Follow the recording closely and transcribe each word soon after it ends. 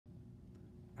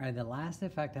All right, the last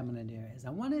effect I'm gonna do is I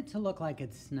want it to look like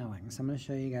it's snowing. So I'm gonna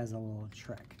show you guys a little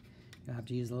trick. You'll have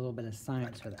to use a little bit of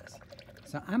science for this.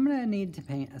 So I'm gonna need to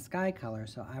paint a sky color,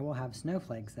 so I will have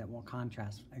snowflakes that will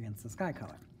contrast against the sky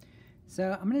color.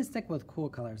 So I'm gonna stick with cool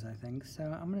colors, I think. So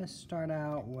I'm gonna start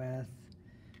out with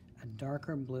a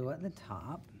darker blue at the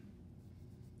top.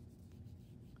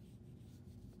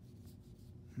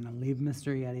 I'm gonna leave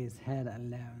Mr. Yeti's head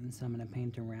alone, so I'm gonna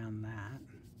paint around that.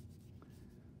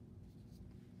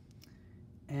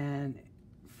 And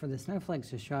for the snowflakes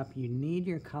to show up, you need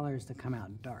your colors to come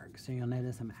out dark. So you'll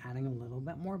notice I'm adding a little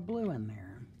bit more blue in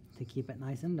there to keep it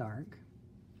nice and dark.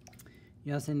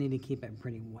 You also need to keep it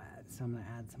pretty wet. So I'm gonna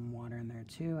add some water in there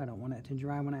too. I don't want it to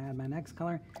dry when I add my next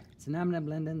color. So now I'm gonna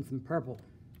blend in some purple.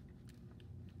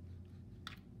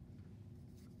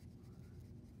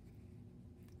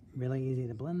 Really easy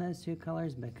to blend those two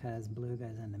colors because blue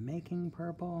goes into making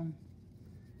purple.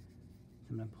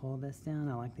 I'm going to pull this down.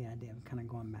 I like the idea of kind of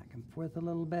going back and forth a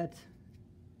little bit.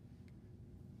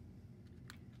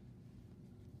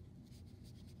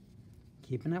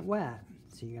 Keeping it wet,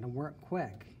 so you got to work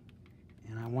quick.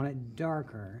 And I want it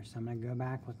darker, so I'm going to go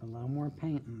back with a little more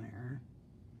paint in there.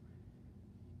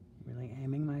 Really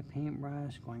aiming my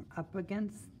paintbrush, going up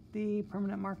against the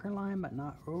permanent marker line, but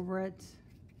not over it.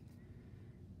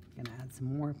 Going to add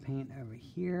some more paint over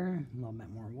here, a little bit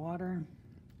more water.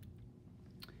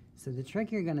 So the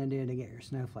trick you're gonna do to get your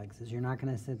snowflakes is you're not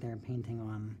gonna sit there painting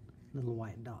on little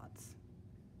white dots.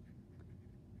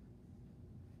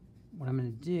 What I'm gonna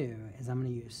do is I'm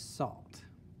gonna use salt.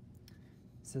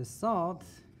 So salt,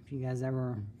 if you guys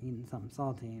ever eaten something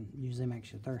salty, usually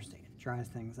makes you thirsty. It dries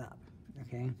things up,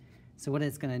 okay? So what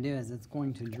it's gonna do is it's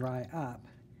going to dry up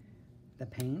the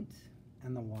paint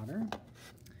and the water.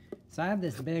 So I have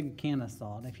this big can of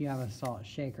salt. If you have a salt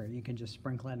shaker, you can just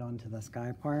sprinkle it onto the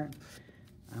sky part.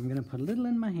 I'm gonna put a little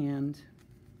in my hand,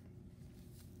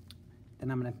 then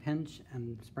I'm gonna pinch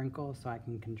and sprinkle so I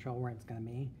can control where it's gonna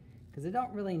be, because I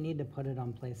don't really need to put it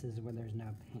on places where there's no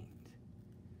paint.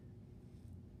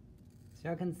 So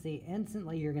you can see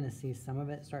instantly you're gonna see some of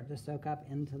it start to soak up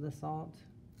into the salt.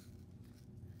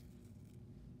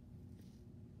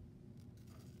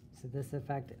 So this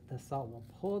effect, the salt will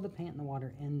pull the paint and the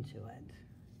water into it.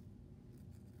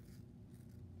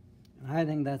 And I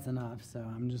think that's enough, so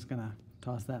I'm just gonna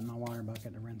toss that in my water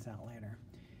bucket to rinse out later.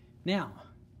 Now,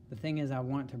 the thing is I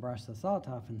want to brush the salt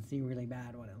off and see really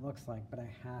bad what it looks like, but I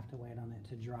have to wait on it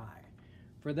to dry.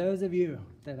 For those of you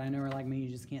that I know are like me, you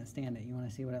just can't stand it, you wanna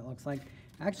see what it looks like.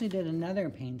 I actually did another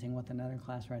painting with another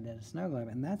class where I did a snow globe,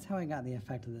 and that's how I got the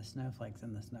effect of the snowflakes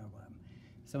in the snow globe.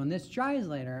 So when this dries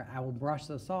later, I will brush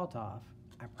the salt off.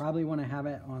 I probably wanna have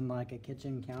it on like a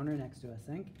kitchen counter next to a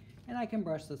sink, and I can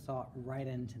brush the salt right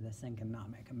into the sink and not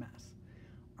make a mess.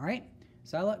 All right?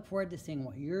 So I look forward to seeing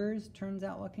what yours turns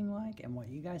out looking like and what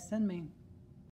you guys send me.